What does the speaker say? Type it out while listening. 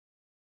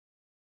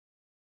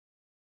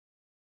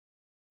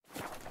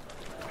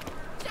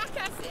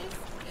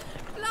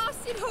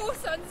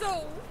sons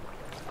all.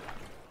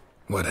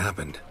 What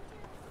happened?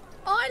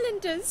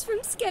 Islanders from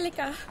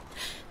Skellige.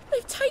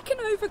 They've taken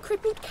over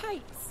crippled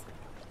Kate's.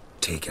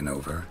 Taken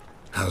over?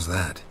 How's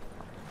that?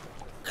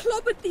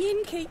 Clobbered the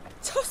innkeep,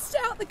 tossed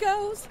out the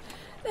girls,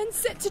 then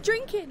set to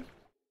drinking.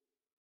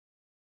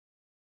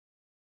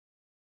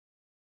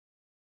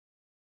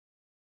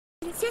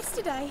 It's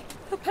yesterday,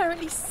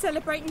 apparently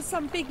celebrating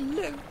some big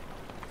loot.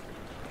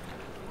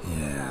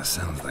 Yeah,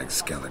 sounds like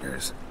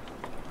Skellige's.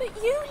 But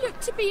you look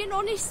to be an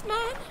honest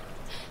man.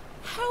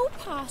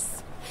 Help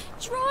us.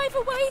 Drive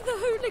away the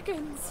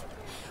hooligans.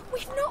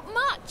 We've not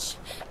much,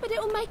 but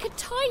it'll make a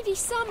tidy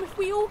sum if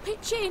we all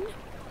pitch in.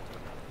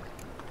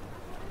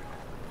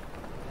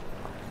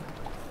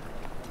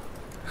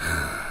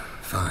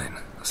 Fine,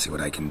 I'll see what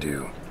I can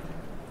do.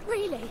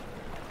 Really?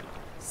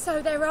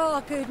 So there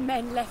are good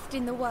men left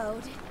in the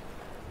world?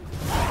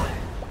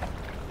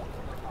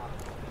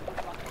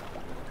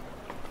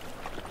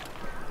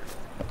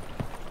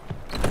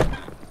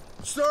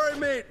 Sorry,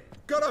 mate.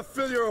 Gotta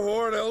fill your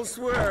horn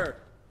elsewhere.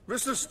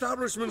 This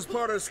establishment's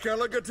part of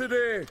Skellige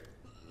today.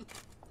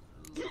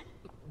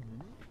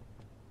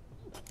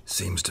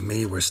 Seems to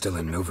me we're still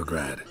in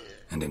Novigrad.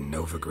 And in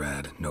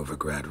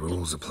Novigrad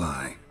rules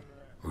apply.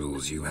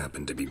 Rules you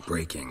happen to be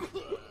breaking.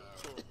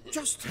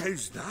 Just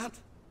how's that?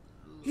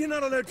 You're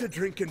not allowed to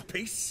drink in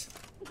peace?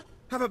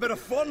 Have a bit of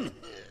fun.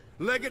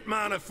 Leg it,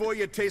 man, before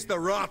you taste the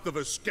wrath of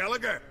a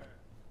Skellige.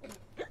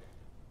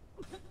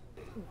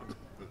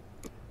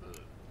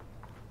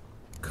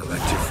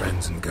 Collect your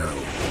friends and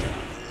go.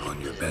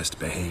 On your best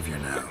behavior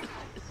now.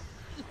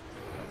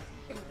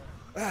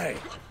 Aye.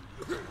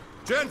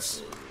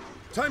 Gents,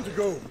 time to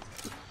go.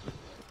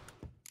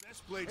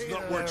 This blade's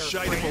not worth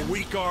shite if a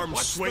weak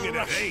arm's swinging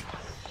it,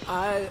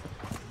 eh?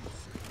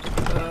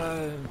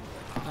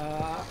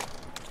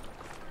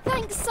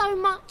 Thanks so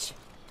much.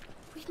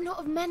 We'd not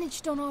have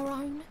managed on our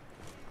own.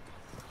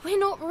 We're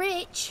not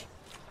rich,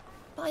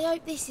 but I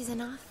hope this is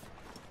enough.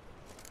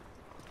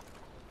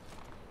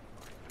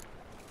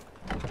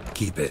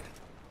 Keep it.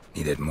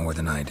 Need it more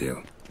than I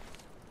do.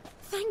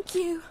 Thank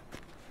you.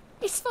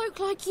 It's folk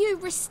like you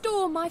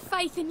restore my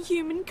faith in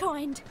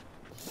humankind.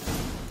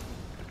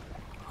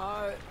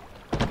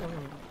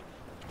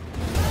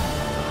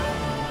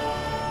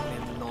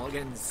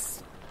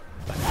 Noggins.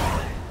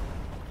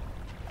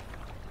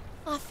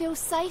 I feel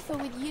safer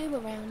with you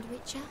around,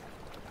 Witcher.